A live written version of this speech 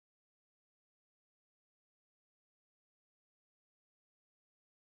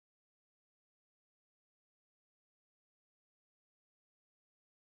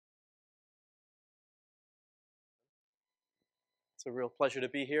It's a real pleasure to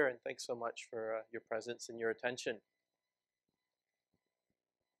be here, and thanks so much for your presence and your attention.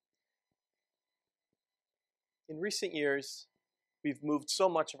 In recent years, we've moved so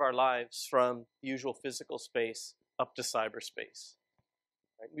much of our lives from the usual physical space up to cyberspace.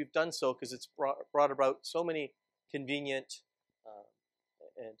 Right? We've done so because it's brought about so many convenient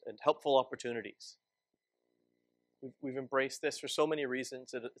and helpful opportunities. We've embraced this for so many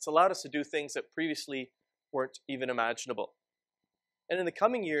reasons. It's allowed us to do things that previously weren't even imaginable. And in the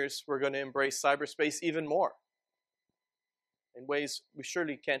coming years, we're going to embrace cyberspace even more in ways we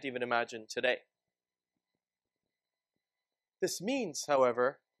surely can't even imagine today. This means,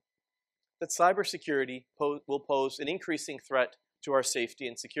 however, that cybersecurity will pose an increasing threat to our safety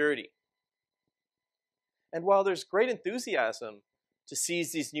and security. And while there's great enthusiasm to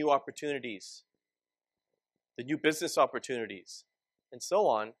seize these new opportunities, the new business opportunities, and so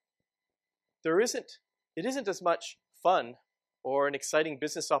on, it isn't as much fun or an exciting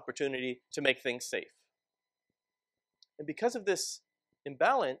business opportunity to make things safe. And because of this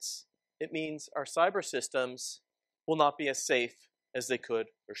imbalance, it means our cyber systems will not be as safe as they could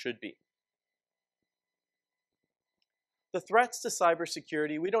or should be. The threats to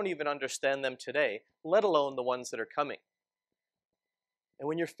cybersecurity, we don't even understand them today, let alone the ones that are coming. And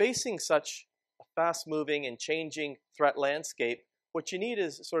when you're facing such a fast-moving and changing threat landscape, what you need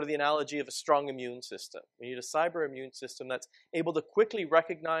is sort of the analogy of a strong immune system. We need a cyber immune system that's able to quickly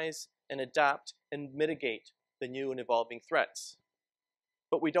recognize and adapt and mitigate the new and evolving threats.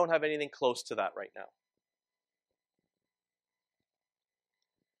 But we don't have anything close to that right now.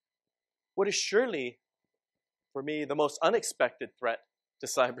 What is surely, for me, the most unexpected threat to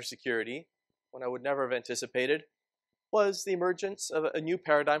cybersecurity, one I would never have anticipated, was the emergence of a new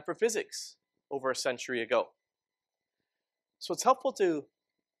paradigm for physics over a century ago. So it's helpful to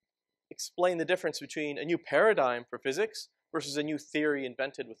explain the difference between a new paradigm for physics versus a new theory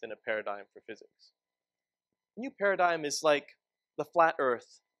invented within a paradigm for physics. A new paradigm is like the flat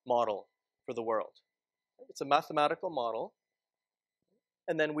Earth model for the world. It's a mathematical model,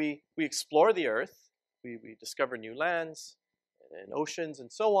 and then we explore the Earth, we discover new lands and oceans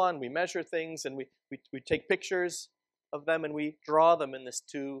and so on, we measure things, and we take pictures of them, and we draw them in this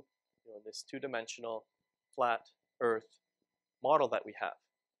two-dimensional flat Earth model that we have.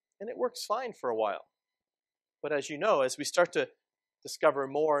 And it works fine for a while. But as you know, as we start to discover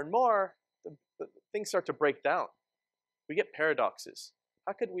more and more, the things start to break down. We get paradoxes.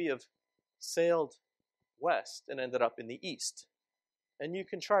 How could we have sailed west and ended up in the east? And you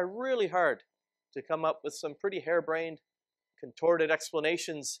can try really hard to come up with some pretty harebrained, contorted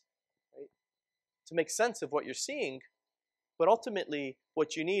explanations, right, to make sense of what you're seeing. But ultimately,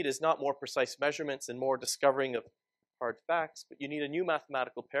 what you need is not more precise measurements and more discovering of hard facts, but you need a new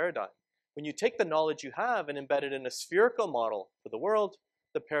mathematical paradigm. When you take the knowledge you have and embed it in a spherical model for the world,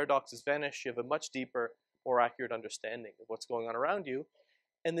 the paradoxes vanish. You have a much deeper, more accurate understanding of what's going on around you.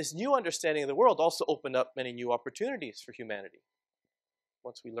 And this new understanding of the world also opened up many new opportunities for humanity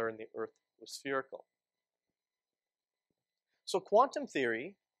once we learned the Earth was spherical. So quantum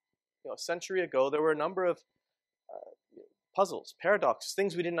theory, a century ago, there were a number of puzzles, paradoxes,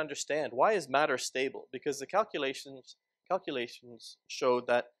 things we didn't understand. Why is matter stable? Because the calculations showed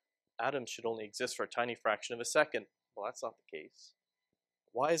that atoms should only exist for a tiny fraction of a second. Well, that's not the case.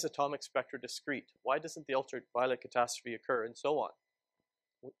 Why is atomic spectra discrete? Why doesn't the ultraviolet catastrophe occur? And so on.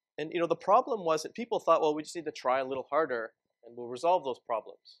 And the problem was that people thought, well, we just need to try a little harder and we'll resolve those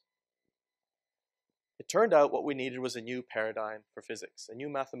problems. It turned out what we needed was a new paradigm for physics, a new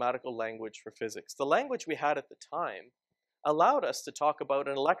mathematical language for physics. The language we had at the time allowed us to talk about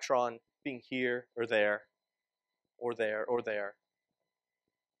an electron being here or there, or there, or there.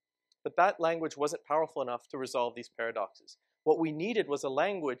 But that language wasn't powerful enough to resolve these paradoxes. What we needed was a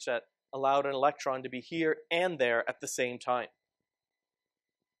language that allowed an electron to be here and there at the same time.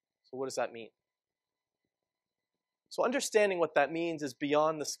 So what does that mean? So understanding what that means is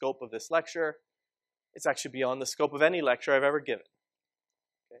beyond the scope of this lecture. It's actually beyond the scope of any lecture I've ever given.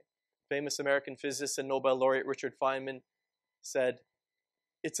 Okay? Famous American physicist and Nobel laureate Richard Feynman said,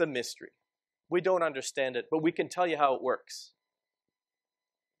 it's a mystery. We don't understand it, but we can tell you how it works.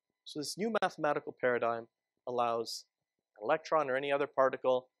 So this new mathematical paradigm allows an electron or any other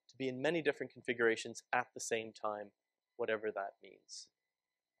particle to be in many different configurations at the same time, whatever that means.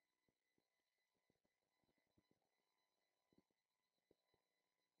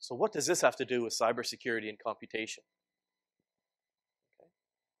 So what does this have to do with cybersecurity and computation? Okay.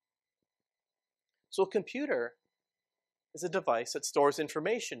 So a computer is a device that stores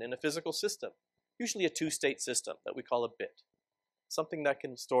information in a physical system, usually a two-state system that we call a bit. Something that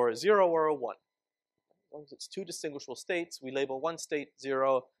can store a 0 or a 1. long as it's two distinguishable states, we label one state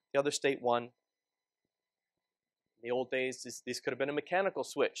 0, the other state 1. In the old days, these could have been a mechanical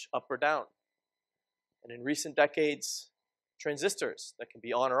switch, up or down. And in recent decades, transistors that can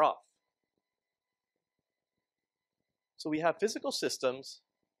be on or off. So we have physical systems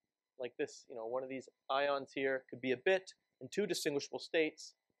like this. One of these ions here could be a bit in two distinguishable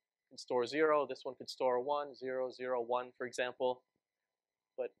states. It can store 0. This one could store 1, 0, 0, 1, for example.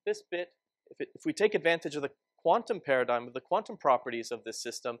 But this bit, if we take advantage of the quantum paradigm, of the quantum properties of this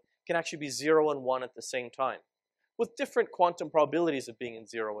system, can actually be 0 and 1 at the same time, with different quantum probabilities of being in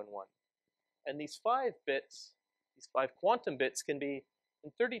 0 and 1. And these 5 bits, these 5 quantum bits, can be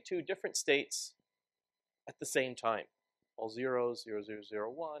in 32 different states at the same time. All zeros, 0, 0,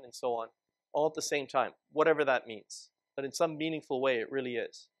 0, 1, and so on, all at the same time, whatever that means. But in some meaningful way, it really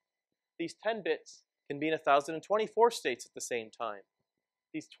is. These 10 bits can be in 1,024 states at the same time.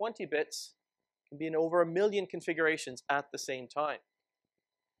 These 20 bits can be in over 1 million configurations at the same time.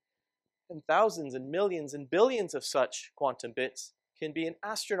 And thousands and millions and billions of such quantum bits can be in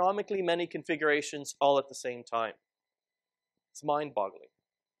astronomically many configurations all at the same time. It's mind-boggling.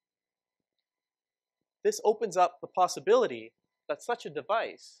 This opens up the possibility that such a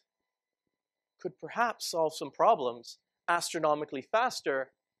device could perhaps solve some problems astronomically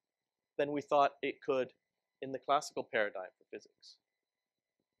faster than we thought it could in the classical paradigm for physics.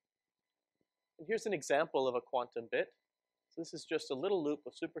 And here's an example of a quantum bit. So this is just a little loop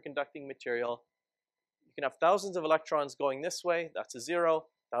of superconducting material. You can have thousands of electrons going this way, that's a 0.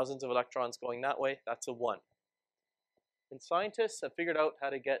 Thousands of electrons going that way, that's a 1. And scientists have figured out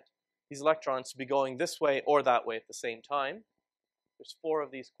how to get these electrons to be going this way or that way at the same time. There's 4 of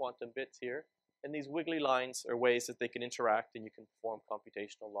these quantum bits here. And these wiggly lines are ways that they can interact and you can perform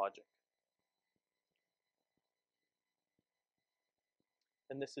computational logic.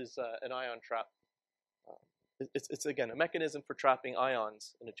 And this is an ion trap. It's again, a mechanism for trapping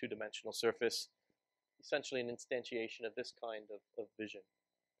ions in a two-dimensional surface, essentially an instantiation of this kind of vision.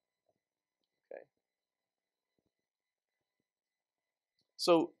 Okay.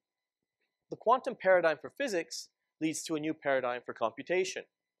 So the quantum paradigm for physics leads to a new paradigm for computation.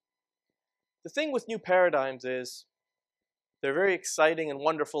 The thing with new paradigms is they're very exciting and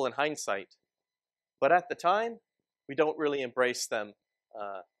wonderful in hindsight, but at the time, we don't really embrace them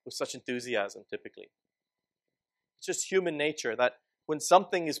with such enthusiasm typically. It's just human nature that when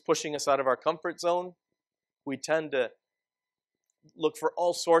something is pushing us out of our comfort zone, we tend to look for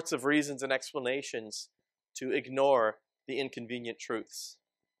all sorts of reasons and explanations to ignore the inconvenient truths.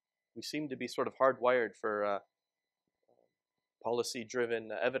 We seem to be sort of hardwired for policy-driven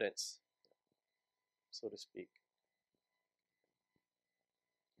evidence, so to speak.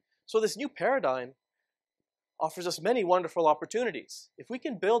 So this new paradigm offers us many wonderful opportunities. If we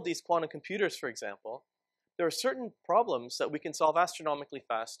can build these quantum computers, for example, there are certain problems that we can solve astronomically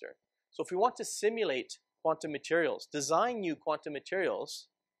faster. So if we want to simulate quantum materials, design new quantum materials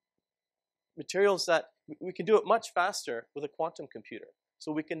that we can do it much faster with a quantum computer.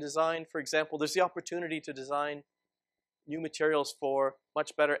 So we can design, for example, there's the opportunity to design new materials for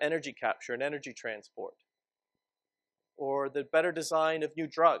much better energy capture and energy transport, or the better design of new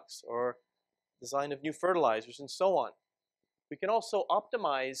drugs, or design of new fertilizers, and so on. We can also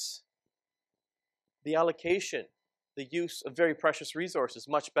optimize the allocation, the use of very precious resources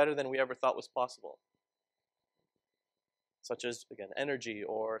much better than we ever thought was possible, such as, again, energy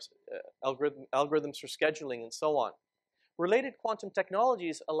or algorithms for scheduling and so on. Related quantum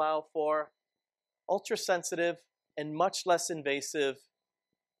technologies allow for ultra-sensitive and much less invasive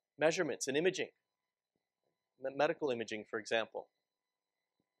measurements and imaging, medical imaging, for example.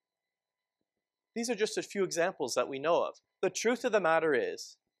 These are just a few examples that we know of. The truth of the matter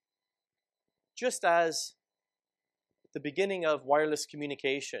is, just as at the beginning of wireless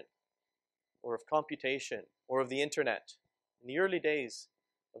communication, or of computation, or of the internet, in the early days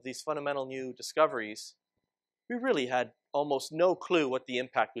of these fundamental new discoveries, we really had almost no clue what the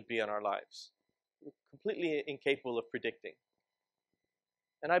impact would be on our lives. We were completely incapable of predicting.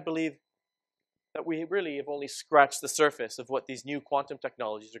 And I believe that we really have only scratched the surface of what these new quantum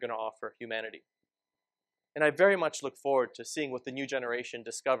technologies are going to offer humanity. And I very much look forward to seeing what the new generation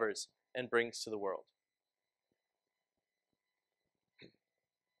discovers and brings to the world.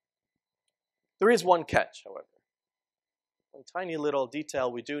 There is one catch, however. One tiny little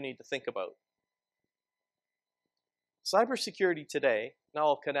detail we do need to think about. Cybersecurity today, now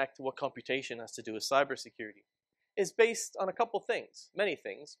I'll connect to what computation has to do with cybersecurity, is based on a couple things, many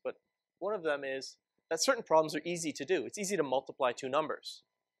things, but one of them is that certain problems are easy to do. It's easy to multiply two numbers.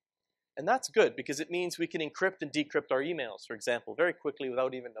 And that's good because it means we can encrypt and decrypt our emails, for example, very quickly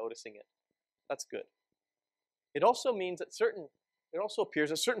without even noticing it. That's good. it also means that it also appears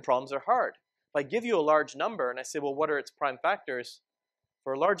that certain problems are hard. If I give you a large number and I say, well, what are its prime factors?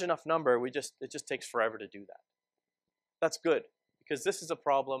 For a large enough number, it just takes forever to do that. That's good, because this is a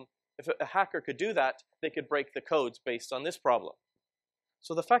problem. If a hacker could do that, they could break the codes based on this problem.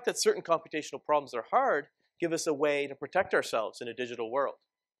 So the fact that certain computational problems are hard give us a way to protect ourselves in a digital world.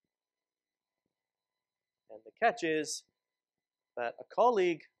 And the catch is that a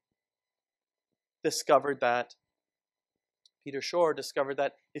colleague discovered that, Peter Shor discovered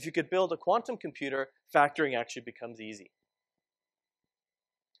that if you could build a quantum computer, factoring actually becomes easy.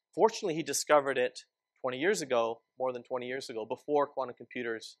 Fortunately, he discovered it 20 years ago, more than 20 years ago, before quantum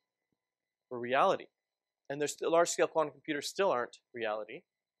computers were reality. And there's large-scale quantum computers still aren't reality.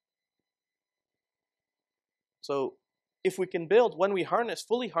 So if we can build, when we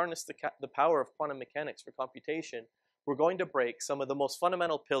fully harness the power of quantum mechanics for computation, we're going to break some of the most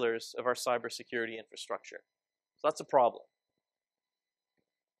fundamental pillars of our cybersecurity infrastructure. So that's a problem.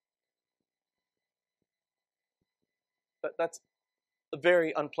 That's a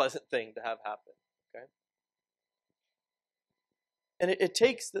very unpleasant thing to have happen. Okay? And it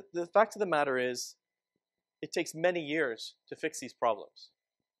takes, the fact of the matter is, it takes many years to fix these problems.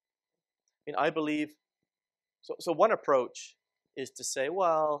 I mean, I believe, so one approach is to say,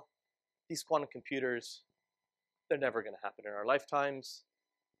 well, these quantum computers, they're never going to happen in our lifetimes,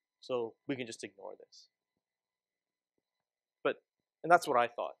 so we can just ignore this. And that's what I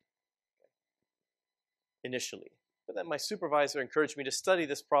thought initially. But then my supervisor encouraged me to study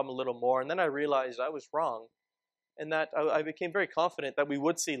this problem a little more, and then I realized I was wrong, and that I became very confident that we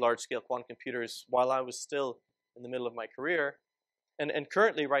would see large-scale quantum computers while I was still in the middle of my career. And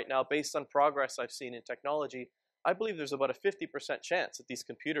currently, right now, based on progress I've seen in technology, I believe there's about a 50% chance that these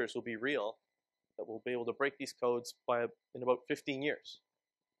computers will be real, that we'll be able to break these codes in about 15 years.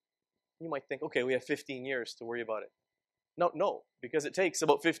 You might think, okay, we have 15 years to worry about it. No, because it takes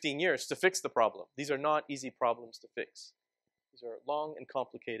about 15 years to fix the problem. These are not easy problems to fix. These are long and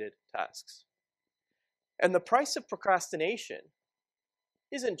complicated tasks. And the price of procrastination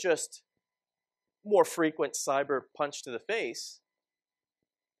isn't just more frequent cyber punch to the face.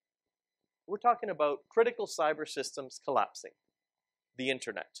 We're talking about critical cyber systems collapsing, the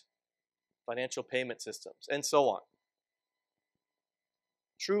internet, financial payment systems, and so on.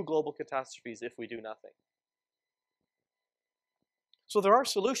 True global catastrophes if we do nothing. So there are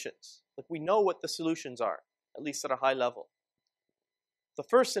solutions. Like, we know what the solutions are, at least at a high level. The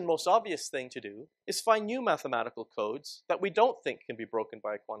first and most obvious thing to do is find new mathematical codes that we don't think can be broken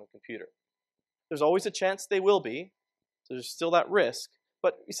by a quantum computer. There's always a chance they will be, so there's still that risk,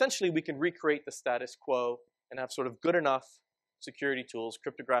 but essentially we can recreate the status quo and have sort of good enough security tools,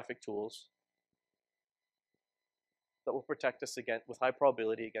 cryptographic tools, that will protect us with high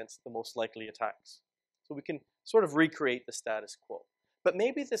probability against the most likely attacks. So we can sort of recreate the status quo. But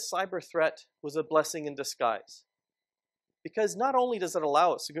maybe this cyber threat was a blessing in disguise. Because not only does it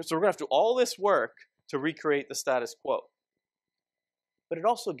allow us, so we're going to have to do all this work to recreate the status quo, but it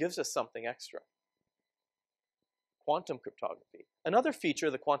also gives us something extra. Quantum cryptography. Another feature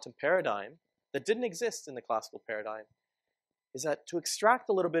of the quantum paradigm that didn't exist in the classical paradigm is that to extract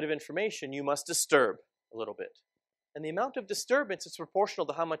a little bit of information, you must disturb a little bit. And the amount of disturbance is proportional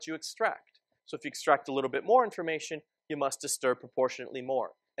to how much you extract. So if you extract a little bit more information, you must disturb proportionately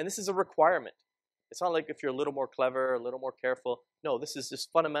more. And this is a requirement. It's not like if you're a little more clever, a little more careful. No, this is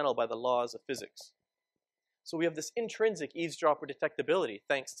just fundamental by the laws of physics. So we have this intrinsic eavesdropper detectability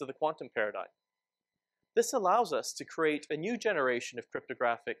thanks to the quantum paradigm. This allows us to create a new generation of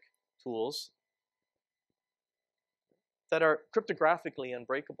cryptographic tools that are cryptographically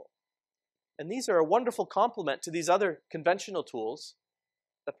unbreakable. And these are a wonderful complement to these other conventional tools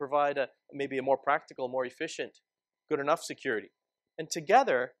that provide maybe a more practical, more efficient, good enough security. And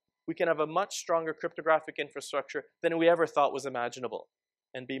together, we can have a much stronger cryptographic infrastructure than we ever thought was imaginable,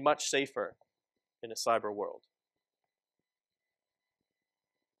 and be much safer in a cyber world.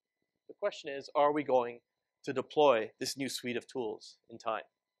 The question is, are we going to deploy this new suite of tools in time?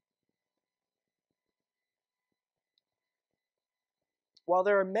 While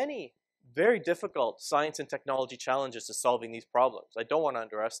there are many very difficult science and technology challenges to solving these problems, I don't want to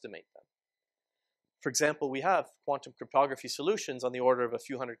underestimate them. For example, we have quantum cryptography solutions on the order of a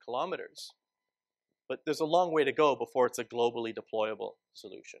few hundred kilometers, but there's a long way to go before it's a globally deployable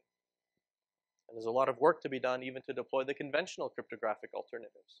solution. And there's a lot of work to be done even to deploy the conventional cryptographic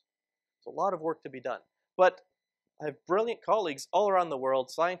alternatives. There's a lot of work to be done. But I have brilliant colleagues all around the world,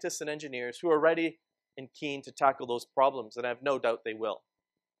 scientists and engineers, who are ready and keen to tackle those problems, and I have no doubt they will.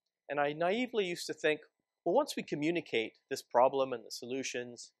 And I naively used to think, well, once we communicate this problem and the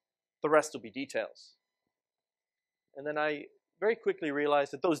solutions, the rest will be details. And then I very quickly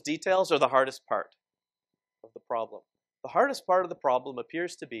realized that those details are the hardest part of the problem. The hardest part of the problem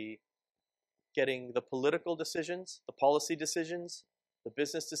appears to be getting the political decisions, the policy decisions, the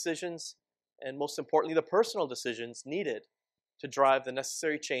business decisions, and most importantly, the personal decisions needed to drive the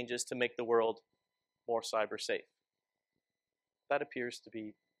necessary changes to make the world more cyber safe. That appears to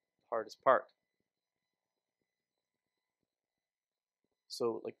be the hardest part.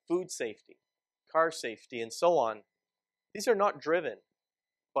 So like food safety, car safety, and so on, these are not driven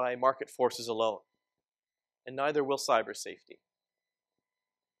by market forces alone, and neither will cyber safety.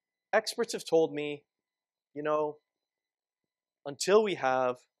 Experts have told me, you know, until we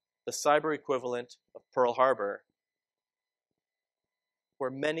have the cyber equivalent of Pearl Harbor, where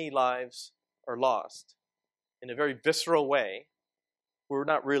many lives are lost in a very visceral way, we're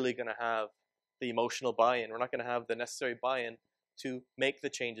not really going to have the emotional buy-in. We're not going to have the necessary buy-in to make the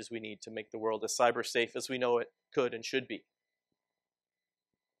changes we need to make the world as cyber safe as we know it could and should be.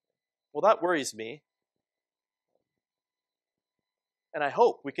 Well, that worries me. And I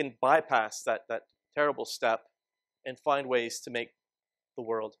hope we can bypass that terrible step and find ways to make the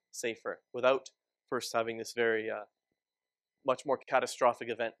world safer without first having this very much more catastrophic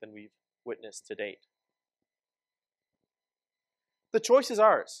event than we've witnessed to date. The choice is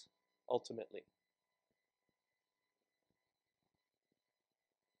ours, ultimately.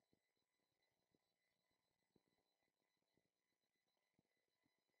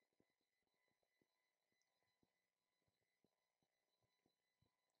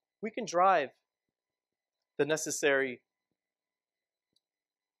 We can drive the necessary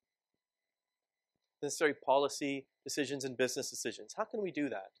policy decisions and business decisions. How can we do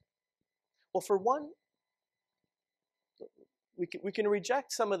that? Well, for one, we can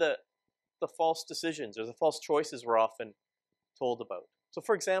reject some of the false decisions or the false choices we're often told about. So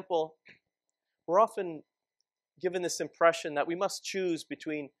for example, we're often given this impression that we must choose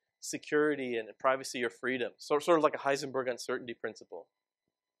between security and privacy or freedom. So sort of like a Heisenberg uncertainty principle.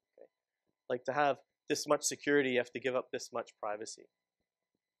 Okay? Like to have this much security, you have to give up this much privacy.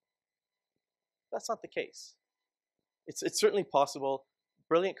 That's not the case. It's certainly possible.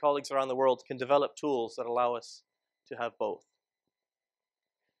 Brilliant colleagues around the world can develop tools that allow us to have both.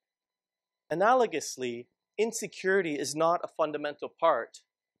 Analogously, insecurity is not a fundamental part.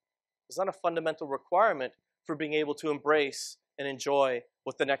 It's not a fundamental requirement for being able to embrace and enjoy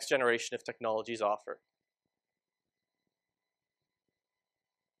what the next generation of technologies offer.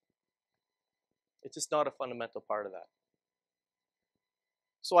 It's just not a fundamental part of that.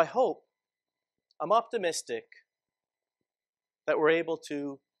 So I'm optimistic that we're able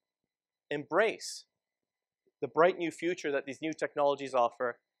to embrace the bright new future that these new technologies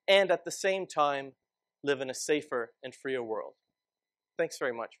offer and at the same time live in a safer and freer world. Thanks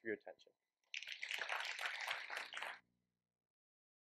very much for your attention.